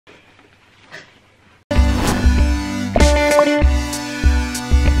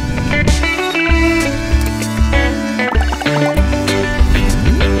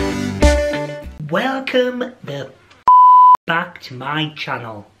back to my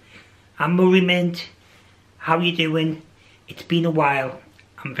channel. I'm MURRAYMINT. How you doing? It's been a while.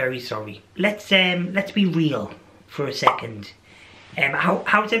 I'm very sorry. Let's be real for a second.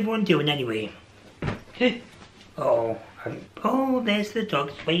 How's everyone doing anyway? Oh, there's the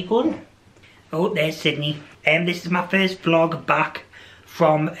dogs. Where you going? Oh, there's Sydney. This is my first vlog back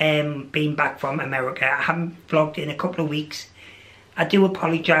from being back from America. I haven't vlogged in a couple of weeks. I do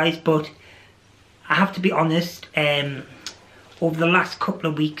apologise, but I have to be honest, over the last couple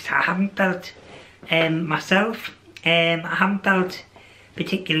of weeks I haven't felt myself. I haven't felt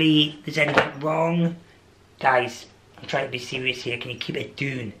particularly there's anything wrong. Guys, I'm trying to be serious here, can you keep it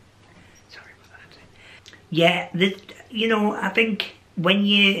down? Sorry about that. Yeah, you know, I think when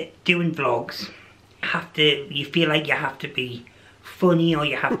you're doing vlogs, you feel like you have to be funny, or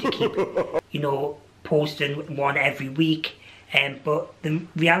you have to keep, you know, posting one every week. But the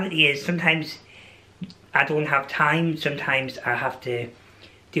reality is sometimes I don't have time, sometimes I have to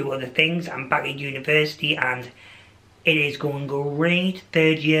do other things. I'm back at university and it is going great.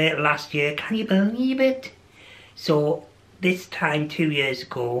 Third year, last year, can you believe it? So this time 2 years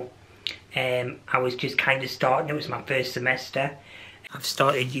ago, I was just kind of starting. It was my first semester. I've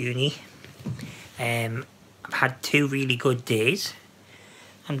started uni. I've had 2 really good days.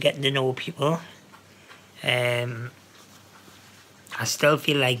 I'm getting to know people. I still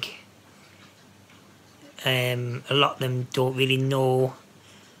feel like a lot of them don't really know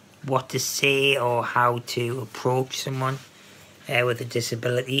what to say or how to approach someone with a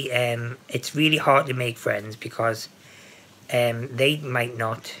disability. It's really hard to make friends because they might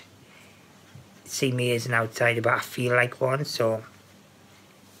not see me as an outsider, but I feel like one. So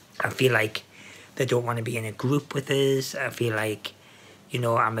I feel like they don't want to be in a group with us. I feel like, you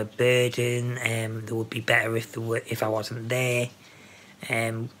know, I'm a burden. They would be better if I wasn't there.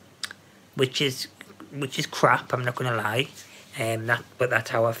 Which is crap, I'm not gonna lie. But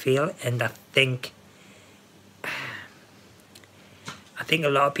that's how I feel, and I think a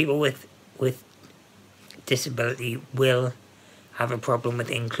lot of people with disability will have a problem with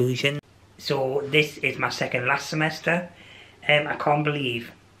inclusion. So this is my second last semester. I can't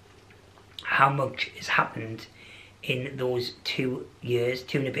believe how much has happened in those 2 years,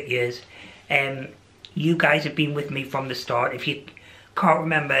 2 and a bit years. You guys have been with me from the start. If you can't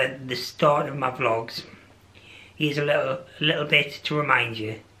remember the start of my vlogs, here's a little bit to remind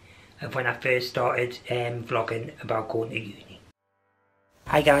you of when I first started vlogging about going to uni.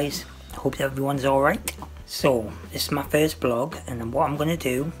 Hi guys, hope everyone's alright. So this is my first vlog, and what I'm going to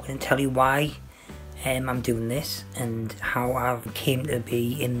do, I'm going to tell you why I'm doing this and how I've came to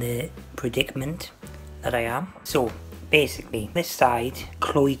be in the predicament that I am. So basically, this side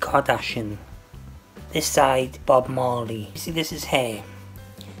Khloe Kardashian, this side Bob Marley. You see, this is hair.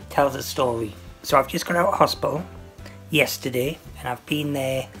 Tells a story. So I've just got out of hospital yesterday, and I've been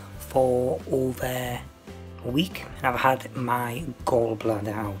there for over a week, and I've had my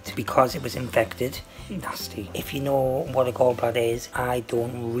gallbladder out because it was infected. Nasty. If you know what a gallbladder is, I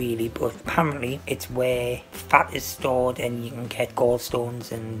don't really, but apparently it's where fat is stored and you can get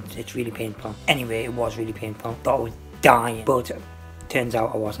gallstones, and it's really painful. Anyway, it was really painful. Thought I was dying, but turns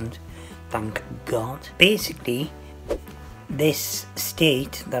out I wasn't. Thank God. Basically, this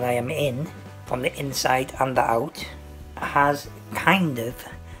state that I am in, from the inside and the out, has kind of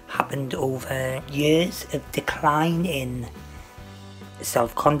happened over years of decline in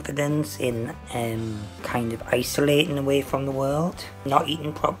self-confidence, in kind of isolating away from the world, not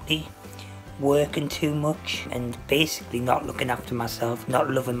eating properly, working too much, and basically not looking after myself, not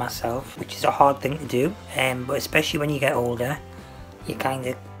loving myself, which is a hard thing to do. But especially when you get older, you kind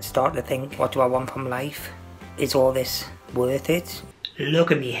of start to think, what do I want from life? Is all this worth it?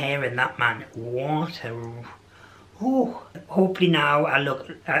 Look at me hair in that, man. What a... Oh, hopefully now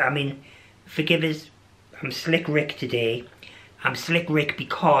I mean, forgive us, I'm Slick Rick today. I'm Slick Rick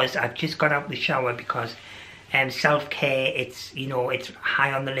because I've just got out of the shower, because self-care, it's, you know, it's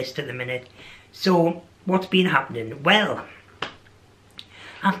high on the list at the minute. So what's been happening? Well,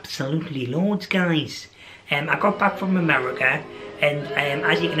 absolutely loads, guys. I got back from America, and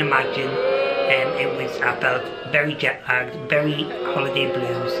as you can imagine, I felt very jet lagged, very holiday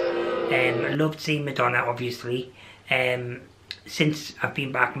blues. I loved seeing Madonna, obviously. Since I've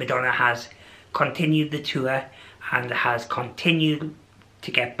been back, Madonna has continued the tour and has continued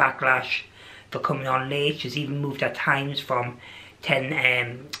to get backlash for coming on late. She's even moved her times from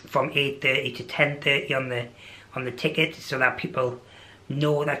 8:30 to 10:30 on the ticket, so that people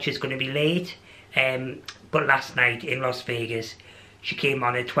know that she's going to be late. But last night in Las Vegas, she came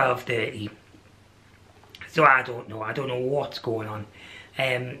on at 12:30. So I don't know what's going on.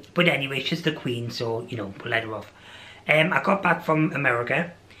 But anyway, she's the queen, so, you know, we'll let her off. I got back from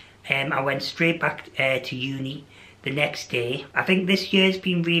America. I went straight back to uni the next day. I think this year's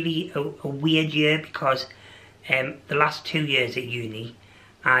been really a weird year because the last 2 years at uni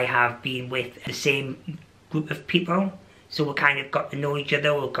I have been with the same group of people, so we kind of got to know each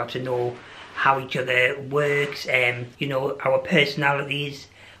other, we got to know how each other works, you know, our personalities.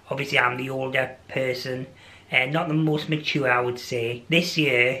 Obviously I'm the older person, not the most mature, I would say. This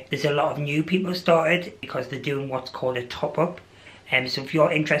year there's a lot of new people started because they're doing what's called a top-up. So if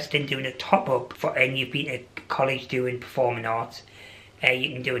you're interested in doing a top-up and you've been at college doing performing arts, you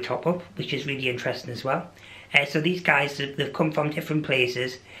can do a top-up, which is really interesting as well. So these guys, they've come from different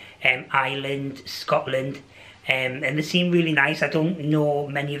places, Ireland, Scotland, and they seem really nice. I don't know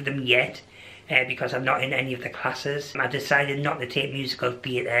many of them yet because I'm not in any of the classes. I decided not to take musical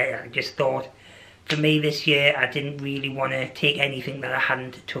theatre. I just thought, for me this year, I didn't really want to take anything that I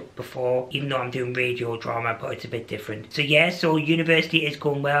hadn't took before, even though I'm doing radio drama, but it's a bit different. So yeah, so university is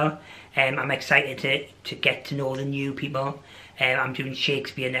going well. I'm excited to get to know the new people. I'm doing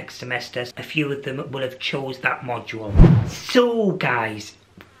Shakespeare next semester. A few of them will have chose that module. So guys,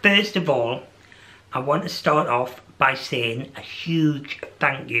 first of all, I want to start off by saying a huge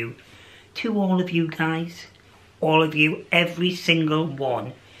thank you to all of you guys. All of you, every single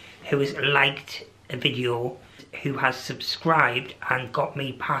one who has liked a video, who has subscribed and got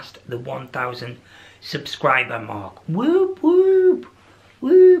me past the 1,000 subscriber mark. Whoop whoop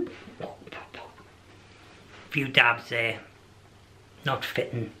whoop. Few dabs there, not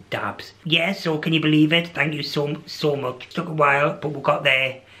fitting dabs. Yeah, so can you believe it? Thank you so much. Took a while, but we got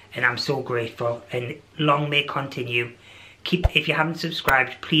there and I'm so grateful, and long may it continue. If you haven't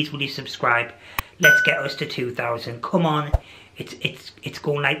subscribed, please will you subscribe. Let's get us to 2,000. Come on. It's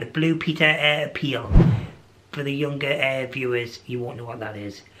going like the Blue Peter appeal. For the younger viewers, you won't know what that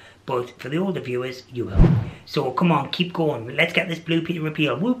is, but for the older viewers, you will. So come on, keep going. Let's get this Blue Peter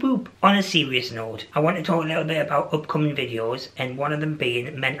appeal. Whoop whoop. On a serious note, I want to talk a little bit about upcoming videos, and one of them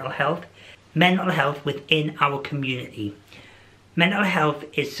being mental health. Mental health within our community. Mental health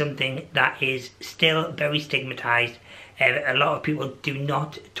is something that is still very stigmatized. A lot of people do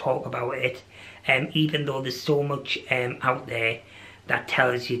not talk about it. Even though there's so much out there that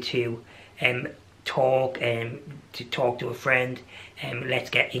tells you to talk to a friend, let's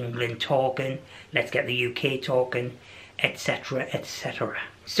get England talking, let's get the UK talking, etc, etc.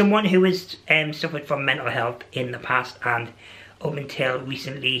 Someone who has suffered from mental health in the past, and up until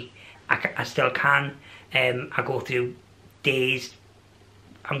recently I still can, I go through days.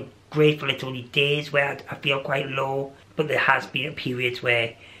 I'm grateful it's only days where I feel quite low, but there has been periods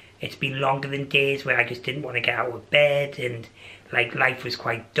where it's been longer than days where I just didn't want to get out of bed, and like life was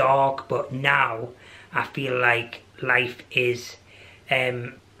quite dark. But now I feel like life is,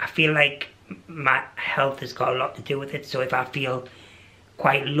 I feel like my health has got a lot to do with it. So if I feel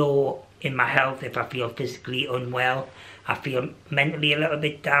quite low in my health, if I feel physically unwell, I feel mentally a little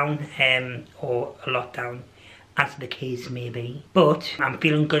bit down, or a lot down, as the case may be. But I'm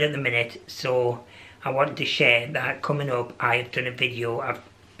feeling good at the minute, so I wanted to share that coming up I have done a video. I've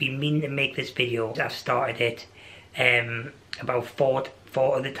been meaning to make this video. I've started it about four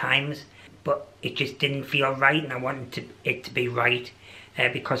other times, but it just didn't feel right, and I wanted it to be right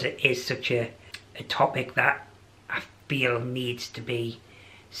because it is such a topic that I feel needs to be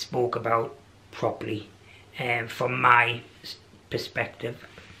spoke about properly from my perspective.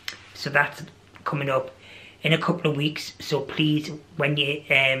 So that's coming up in a couple of weeks, so please, when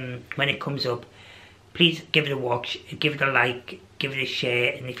it comes up, please give it a watch, give it a like, give it a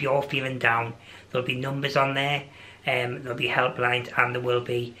share, and if you're feeling down, there'll be numbers on there, there'll be helplines, and there will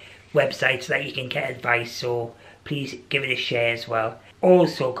be websites that you can get advice, so please give it a share as well.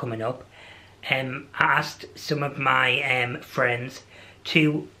 Also coming up, I asked some of my friends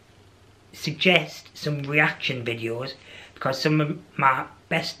to suggest some reaction videos, because some of my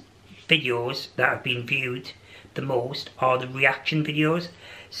best videos that have been viewed the most are the reaction videos.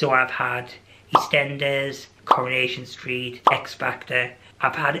 So I've had EastEnders, Coronation Street, X Factor.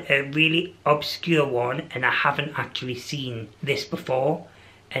 I've had a really obscure one, and I haven't actually seen this before,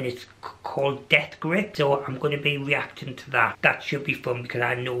 and it's called Death Grip, so I'm going to be reacting to that. That should be fun because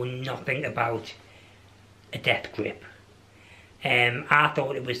I know nothing about a death grip. I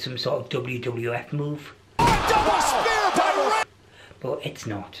thought it was some sort of WWF move, but it's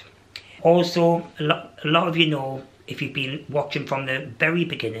not. Also, a lot of you know, if you've been watching from the very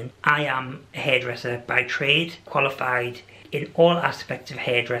beginning, I am a hairdresser by trade, qualified in all aspects of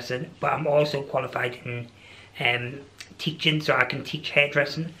hairdressing, but I'm also qualified in teaching, so I can teach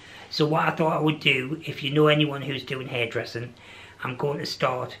hairdressing. So what I thought I would do, if you know anyone who's doing hairdressing, I'm going to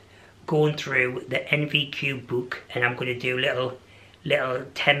start going through the NVQ book, and I'm going to do little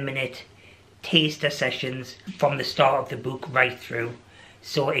 10-minute taster sessions from the start of the book right through.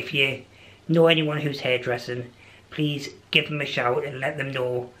 So if you know anyone who's hairdressing, please give them a shout and let them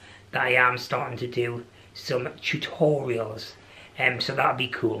know that I am starting to do some tutorials. So that'll be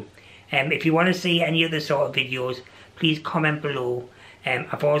cool. If you want to see any other sort of videos, please comment below.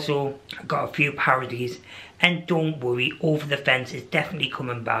 I've also got a few parodies, and don't worry, Over the Fence is definitely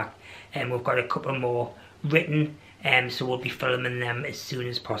coming back, and we've got a couple more written, so we'll be filming them as soon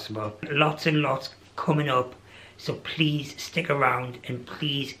as possible. Lots and lots coming up, so please stick around, and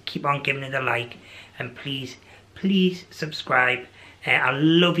please keep on giving it a like, and please subscribe. I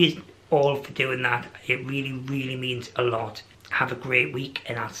love you all for doing that. It really means a lot. Have a great week,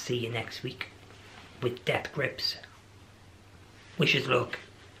 and I'll see you next week with Death Grips. Wish us luck.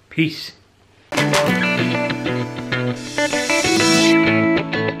 Peace.